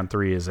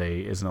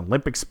 3-on-3 is an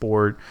Olympic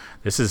sport.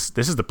 This is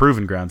the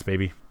proving grounds,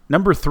 baby.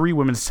 Number 3,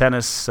 women's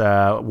tennis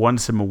won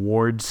some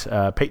awards.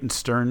 Peyton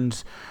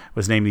Stearns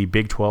was named the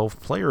Big 12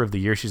 Player of the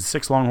Year. She's the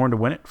 6th Longhorn to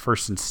win it,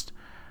 first since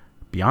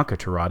Bianca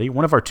Tirati,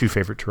 one of our 2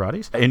 favorite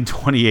Tiratis, in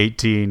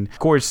 2018. Of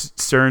course,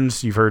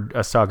 Stearns, you've heard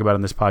us talk about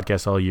on this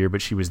podcast all year,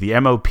 but she was the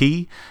MOP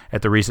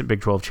at the recent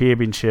Big 12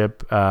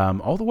 Championship,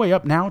 all the way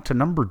up now to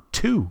number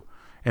 2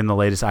 in the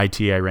latest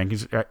ITI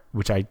rankings,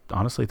 which I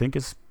honestly think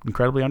is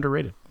incredibly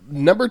underrated.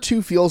 Number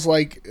 2 feels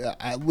like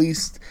at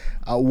least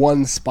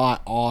one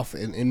spot off,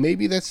 and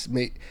maybe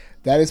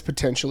that is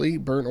potentially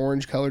burnt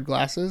orange colored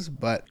glasses,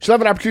 but she'll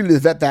have an opportunity to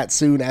vet that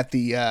soon at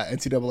the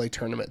NCAA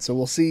tournament. So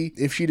we'll see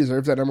if she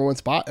deserves that number 1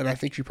 spot, and I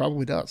think she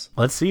probably does.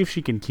 Let's see if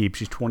she can keep.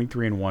 She's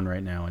 23-1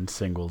 right now in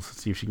singles.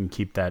 Let's see if she can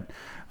keep that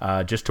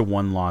just to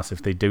 1 loss.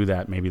 If they do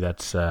that, maybe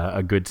that's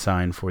a good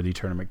sign for the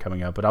tournament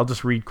coming up. But I'll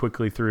just read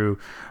quickly through.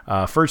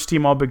 First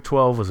team All Big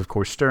 12 was, of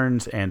course,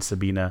 Stearns and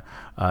Sabina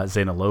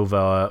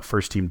Zainalova.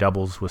 First team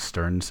doubles was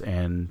Stearns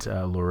and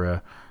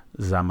Laura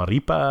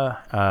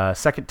Zamaripa.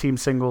 Second team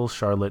singles,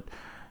 Charlotte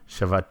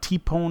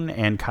Shavatipon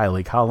and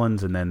Kylie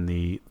Collins. And then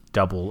the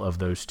double of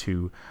those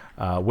 2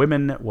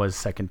 women was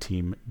second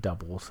team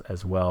doubles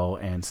as well.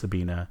 And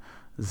Sabina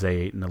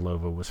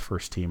Zainalova was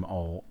first team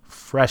all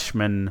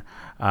freshman.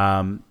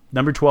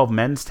 Number 12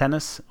 men's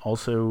tennis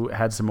also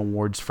had some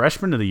awards.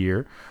 Freshman of the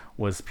year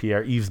was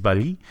Pierre-Yves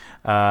Barry.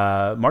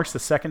 Marks the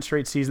 2nd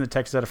straight season that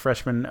Texas had a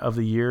freshman of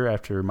the year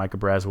after Micah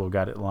Braswell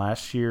got it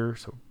last year.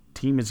 So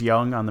team is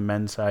young on the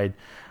men's side.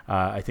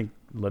 I think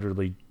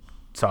literally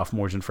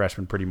sophomores and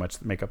freshmen pretty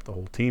much make up the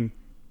whole team.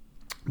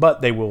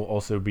 But they will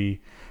also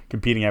be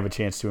competing, have a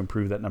chance to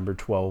improve that number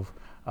 12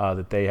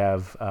 that they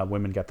have.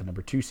 Women got the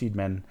number 2 seed.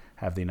 Men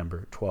have the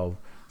number 12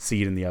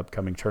 seed in the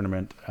upcoming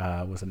tournament.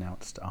 Was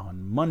announced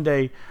on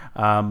Monday.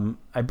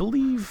 I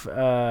believe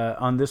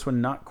on this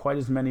one, not quite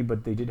as many,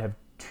 but they did have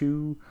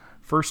 2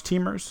 first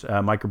teamers.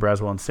 Micah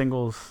Braswell in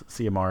singles,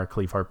 CMR,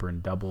 Cleve Harper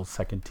in doubles.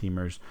 Second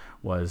teamers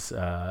was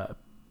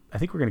I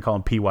think we're going to call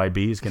him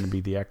PYB is going to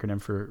be the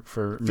acronym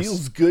for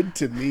Feels good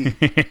to me.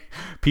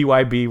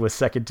 PYB was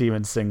second team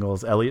in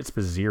singles. Elliot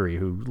Spazzeri,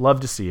 who love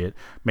to see it,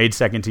 made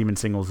second team in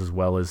singles as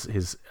well as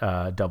his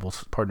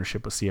doubles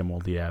partnership with CM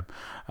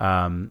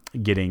Oldiab,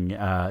 getting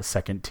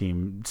second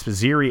team.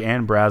 Spazzeri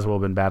and Braswell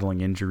have been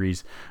battling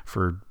injuries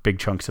for big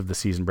chunks of the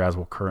season.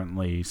 Braswell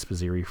currently,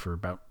 Spazzeri for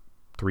about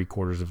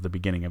 3/4 of the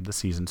beginning of the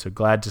season. So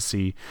glad to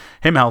see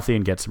him healthy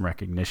and get some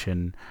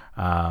recognition.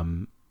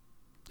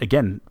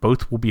 Again,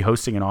 both will be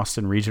hosting an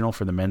Austin Regional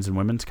for the men's and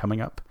women's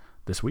coming up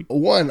this week.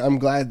 One, I'm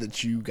glad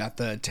that you got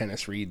the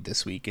tennis read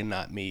this week and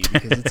not me,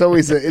 because it's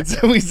always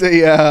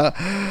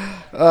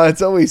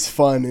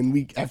fun,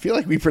 and I feel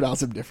like we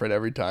pronounce them different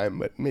every time,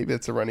 but maybe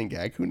it's a running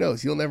gag. Who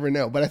knows? You'll never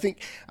know. But I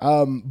think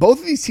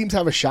both of these teams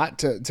have a shot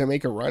to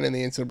make a run in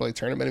the NCAA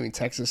tournament. I mean,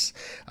 Texas,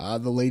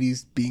 the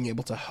ladies being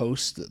able to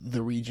host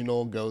the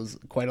regional goes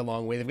quite a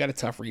long way. They've got a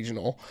tough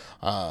regional,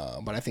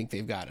 but I think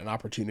they've got an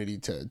opportunity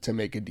to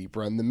make a deep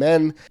run. The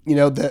men,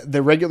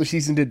 the regular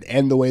season didn't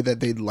end the way that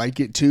they'd like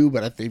it to,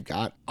 but they've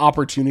got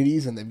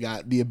opportunities and they've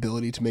got the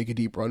ability to make a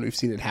deep run. We've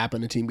seen it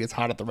happen. A team gets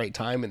hot at the right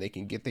time and they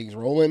can get things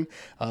rolling.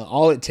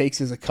 All it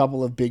takes is a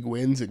couple of big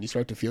wins and you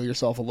start to feel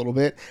yourself a little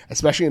bit,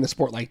 especially in a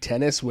sport like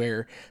tennis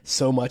where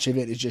so much of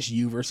it is just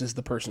you versus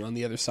the person on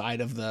the other side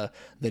of the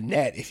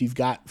net. If you've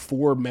got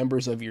 4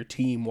 members of your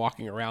team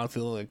walking around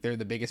feeling like they're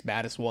the biggest,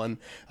 baddest one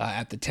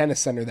at the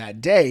tennis center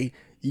that day,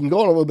 you can go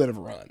on a little bit of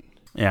a run.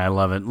 Yeah, I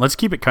love it. Let's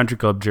keep it country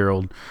club,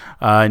 Gerald.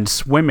 In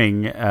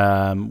swimming,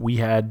 we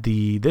had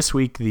this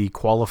week the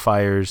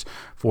qualifiers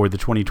for the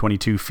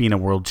 2022 FINA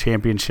World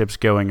Championships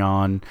going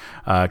on.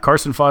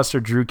 Carson Foster,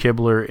 Drew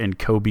Kibler, and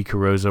Kobe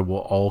Carrozza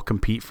will all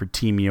compete for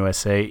Team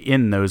USA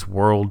in those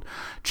World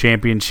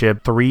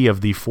Championship. 3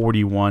 of the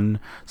 41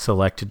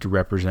 selected to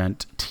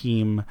represent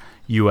Team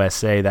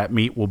USA. That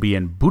meet will be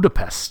in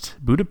Budapest,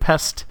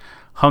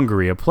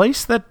 Hungary, a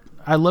place that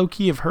I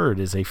low-key have heard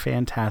is a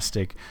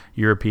fantastic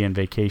European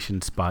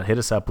vacation spot. Hit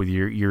us up with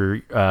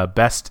your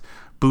best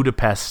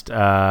Budapest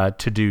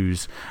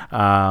to-dos.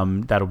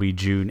 That'll be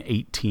June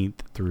 18th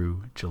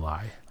through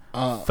July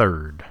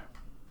 3rd.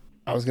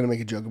 I was going to make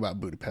a joke about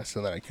Budapest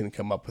and then I couldn't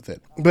come up with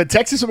it. But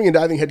Texas Swimming and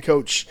Diving head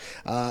coaches,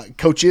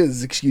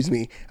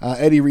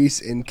 Eddie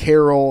Reese and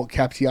Carol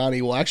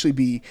Captiani will actually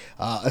be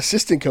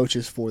assistant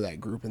coaches for that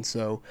group. And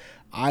so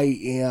I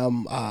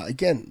am,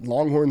 again,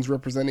 Longhorns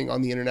representing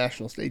on the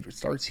international stage. What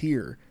starts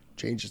here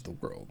changes the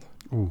world.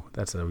 Ooh,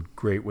 that's a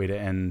great way to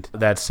end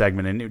that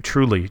segment, and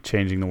truly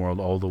changing the world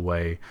all the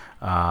way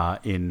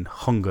in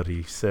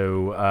Hungary.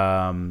 So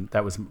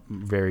that was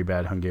very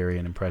bad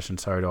Hungarian impression.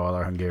 Sorry to all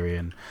our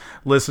Hungarian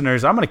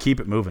listeners. I'm going to keep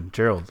it moving.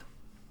 Gerald,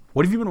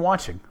 what have you been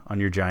watching on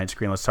your giant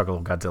screen? Let's talk a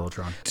little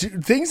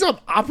Godzillatron. Things on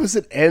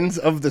opposite ends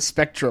of the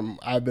spectrum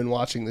I've been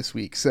watching this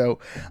week. So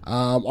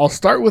I'll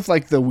start with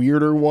like the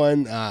weirder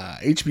one.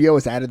 HBO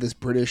has added this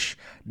British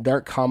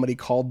dark comedy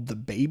called The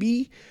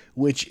Baby,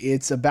 which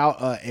it's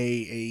about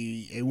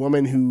a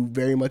woman who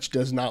very much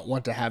does not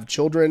want to have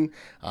children.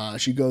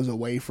 She goes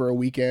away for a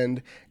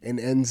weekend and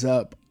ends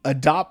up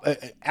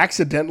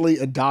accidentally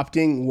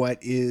adopting what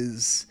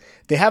is...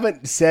 They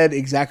haven't said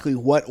exactly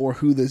what or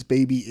who this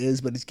baby is,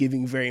 but it's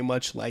giving very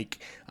much like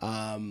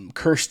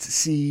Cursed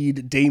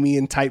Seed,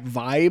 Damien type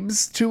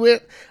vibes to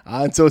it.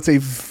 And so it's a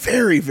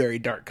very, very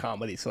dark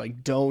comedy. So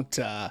like don't...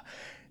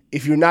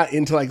 if you're not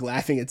into like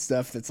laughing at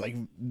stuff that's like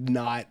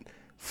not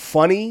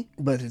funny,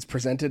 but it's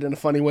presented in a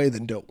funny way,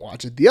 then don't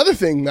watch it. The other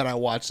thing that I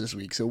watched this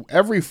week, so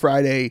every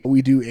Friday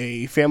we do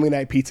a family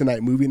night, pizza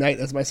night, movie night,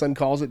 as my son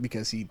calls it,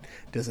 because he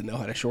doesn't know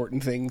how to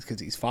shorten things because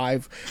he's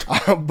 5.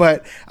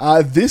 But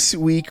this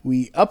week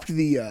we upped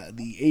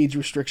the age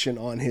restriction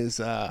on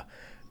his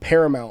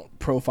Paramount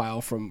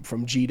profile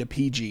from G to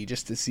PG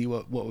just to see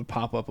what would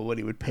pop up and what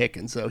he would pick.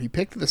 And so he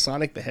picked the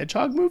Sonic the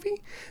Hedgehog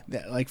movie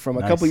that like from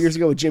a couple years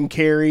ago with Jim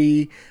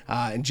Carrey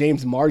and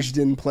James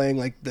Marsden playing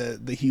like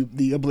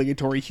the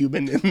obligatory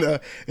human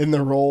in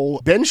the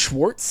role. Ben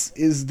Schwartz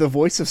is the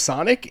voice of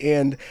Sonic,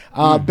 and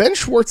Ben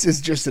Schwartz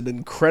is just an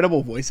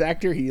incredible voice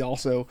actor. He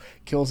also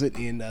kills it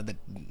in the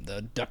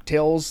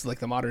DuckTales, like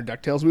the modern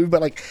DuckTales movie.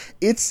 But like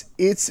it's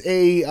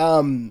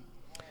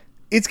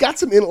got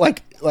some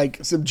like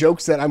some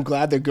jokes that I'm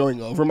glad they're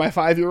going over my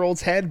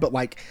 5-year-old's head, but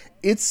like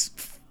it's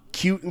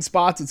cute in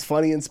spots, it's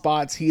funny in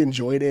spots. He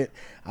enjoyed it.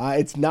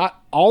 It's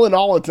not, all in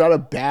all, it's not a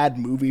bad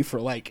movie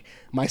for like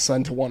my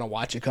son to want to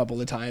watch a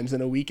couple of times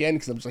in a weekend,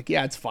 because I'm just like,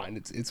 yeah, it's fine.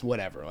 It's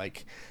whatever.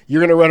 Like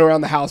you're gonna run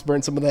around the house,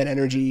 burn some of that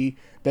energy.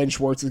 Ben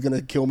Schwartz is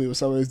gonna kill me with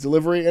some of his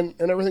delivery, and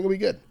everything will be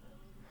good.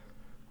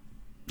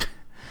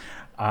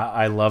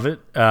 I love it.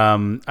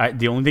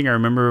 The only thing I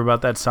remember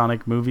about that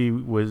Sonic movie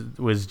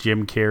was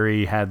Jim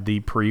Carrey had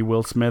the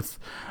pre-Will Smith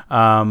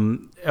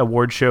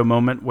award show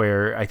moment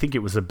where I think it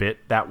was a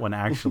bit, that one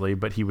actually,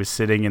 but he was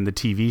sitting in the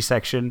TV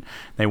section.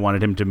 They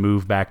wanted him to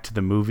move back to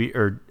the movie,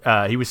 or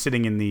he was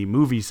sitting in the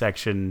movie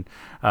section.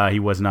 He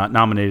was not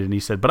nominated, and he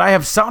said, "But I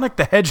have Sonic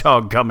the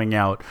Hedgehog coming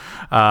out,"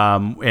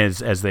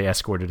 as they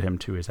escorted him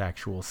to his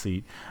actual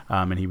seat,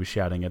 and he was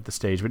shouting at the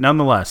stage. But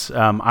nonetheless,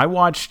 I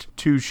watched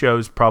 2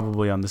 shows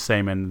probably on the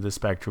same end of the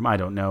spectrum. I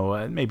don't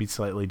know, maybe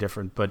slightly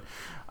different, but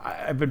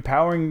I've been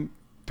powering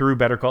through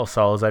Better Call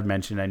Saul, as I've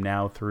mentioned. I'm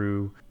now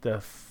through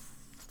the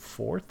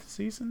 4th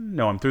season?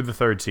 No, I'm through the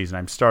 3rd season.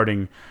 I'm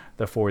starting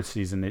the 4th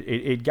season.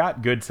 It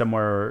got good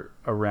somewhere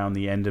around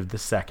the end of the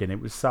 2nd. It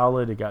was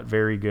solid. It got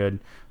very good.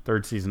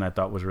 3rd season I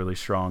thought was really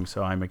strong,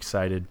 so I'm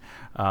excited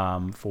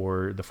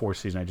for the 4th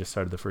season. I just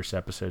started the first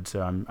episode,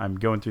 so I'm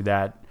going through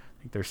that.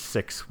 I think there's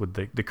 6 with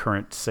the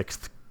current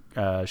 6th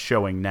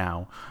showing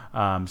now.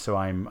 So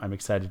I'm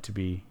excited to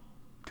be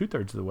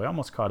 2/3 of the way,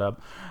 almost caught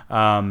up.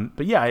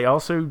 But yeah, I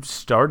also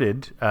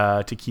started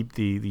to keep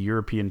the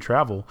European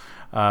travel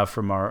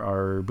from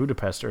our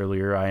Budapest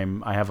earlier.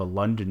 I have a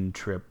London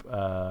trip,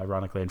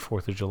 ironically, on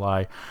 4th of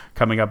July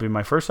coming up. It'll be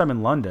my first time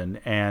in London,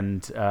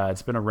 and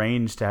it's been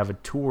arranged to have a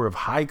tour of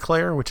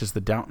Highclere, which is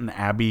the Downton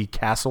Abbey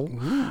castle.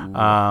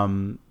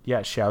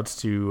 Yeah, shouts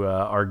to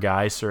our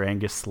guy, Sir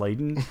Angus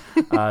Sladen,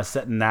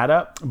 setting that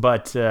up.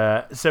 But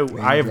so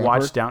I have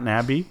watched Downton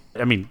Abbey.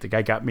 I mean, the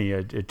guy got me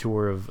a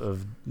tour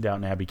of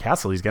Downton Abbey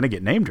Castle. He's going to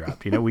get name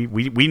dropped. You know,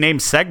 we name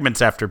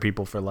segments after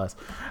people for less.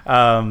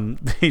 No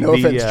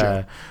offense,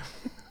 Joe.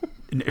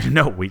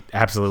 No, we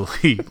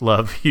absolutely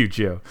love you,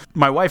 Joe.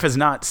 My wife has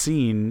not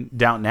seen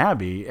Downton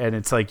Abbey, and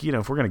it's like, you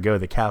know, if we're going to go to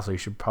the castle, you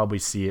should probably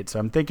see it. So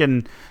I'm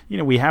thinking, you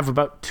know, we have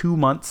about 2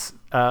 months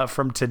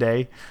from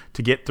today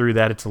to get through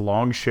that. It's a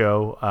long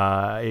show.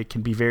 It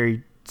can be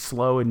very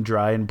slow and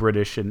dry and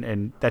British,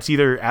 and that's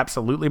either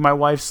absolutely my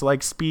wife's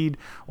like speed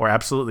or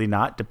absolutely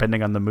not,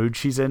 depending on the mood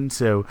she's in.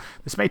 So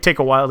this may take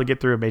a while to get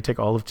through. It may take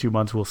all of 2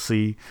 months. We'll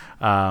see.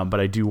 But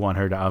I do want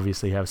her to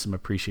obviously have some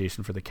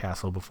appreciation for the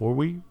castle before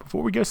we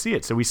go see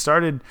it. So we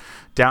started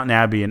Downton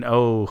Abbey, and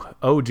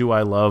do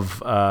I love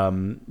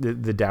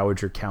the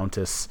Dowager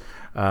Countess.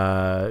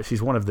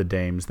 She's one of the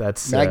dames.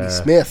 That's Maggie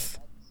Smith.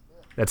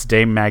 That's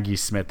Dame Maggie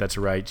Smith. That's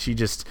right. She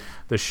just,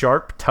 the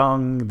sharp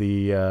tongue,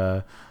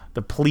 the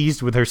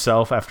pleased with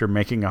herself after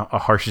making a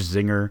harsh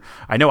zinger.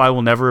 I know I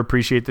will never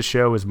appreciate the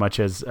show as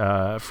much as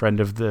a friend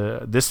of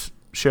this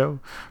show,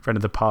 friend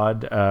of the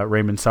pod,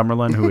 Raymond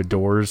Summerlin, who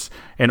adores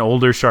an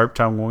older sharp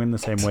tongue woman the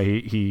same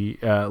way he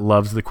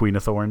loves the Queen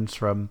of Thorns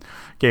from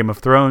Game of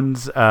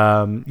Thrones.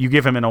 You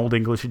give him an old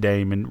English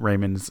dame and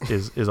Raymond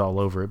is all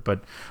over it.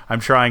 But I'm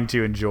trying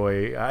to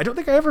enjoy. I don't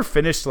think I ever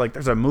finished, like,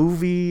 there's a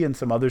movie and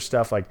some other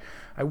stuff like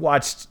I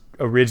watched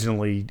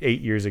originally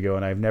 8 years ago,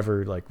 and I've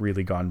never like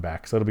really gone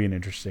back. So it'll be an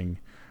interesting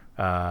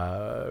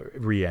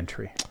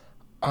re-entry.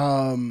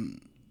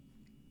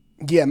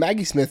 Yeah,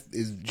 Maggie Smith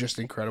is just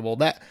incredible.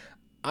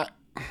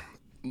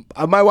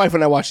 My wife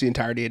and I watched the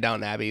entirety of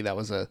Downton Abbey. It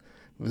was a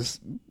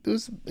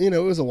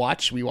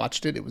watch. We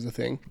watched it. It was a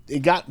thing.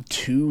 It got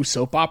too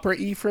soap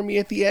opera-y for me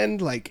at the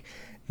end. Like,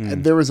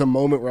 there was a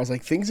moment where I was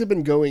like, things have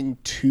been going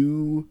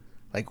too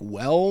like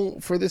well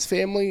for this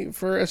family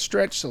for a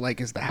stretch. So like,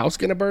 is the house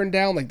going to burn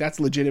down? Like, that's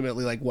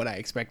legitimately like what I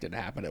expected to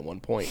happen at one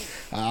point.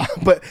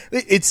 But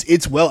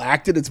it's well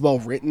acted. It's well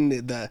written.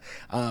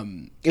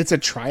 It's a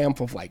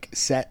triumph of like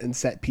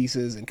set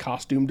pieces and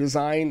costume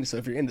design. So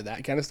if you're into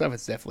that kind of stuff,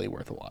 it's definitely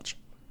worth a watch.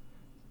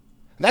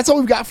 And that's all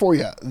we've got for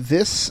you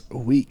this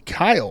week.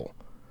 Kyle,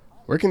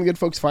 where can the good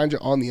folks find you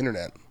on the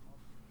internet?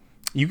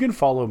 You can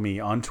follow me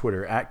on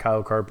Twitter at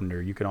Kyle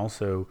Carpenter. You can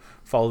also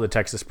follow the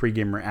Texas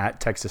Pregamer at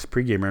Texas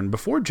Pregamer. And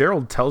before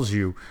Gerald tells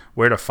you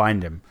where to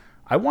find him,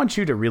 I want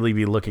you to really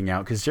be looking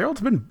out, because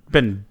Gerald's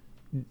been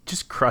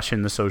just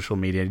crushing the social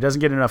media. He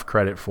doesn't get enough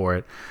credit for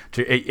it.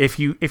 If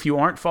you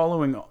aren't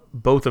following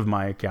both of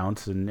my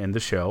accounts and the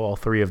show, all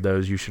three of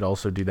those, you should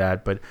also do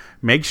that. But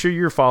make sure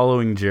you're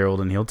following Gerald,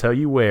 and he'll tell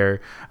you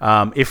where.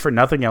 If for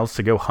nothing else,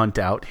 to go hunt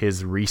out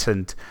his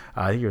recent,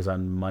 I think it was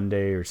on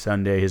Monday or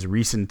Sunday, his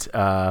recent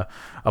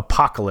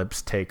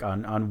apocalypse take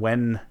on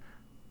when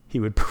he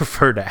would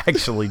prefer to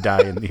actually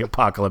die in the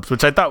apocalypse,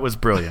 which I thought was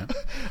brilliant.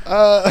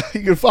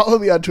 You can follow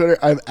me on Twitter.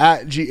 I'm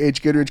at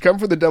GH Goodrich. Come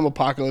for the dumb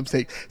apocalypse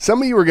take.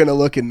 Some of you are going to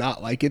look and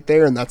not like it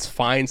there, and that's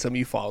fine. Some of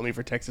you follow me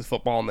for Texas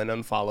football and then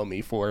unfollow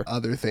me for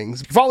other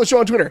things. Follow the show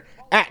on Twitter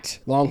at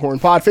Longhorn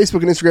Pod,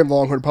 Facebook and Instagram, The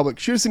Longhorn Republic.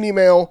 Shoot us an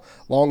email,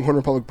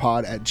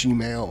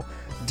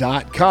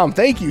 longhornrepublicpod@gmail.com.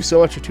 Thank you so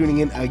much for tuning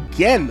in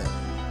again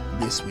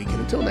this week,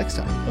 and until next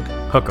time,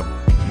 hook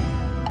 'em.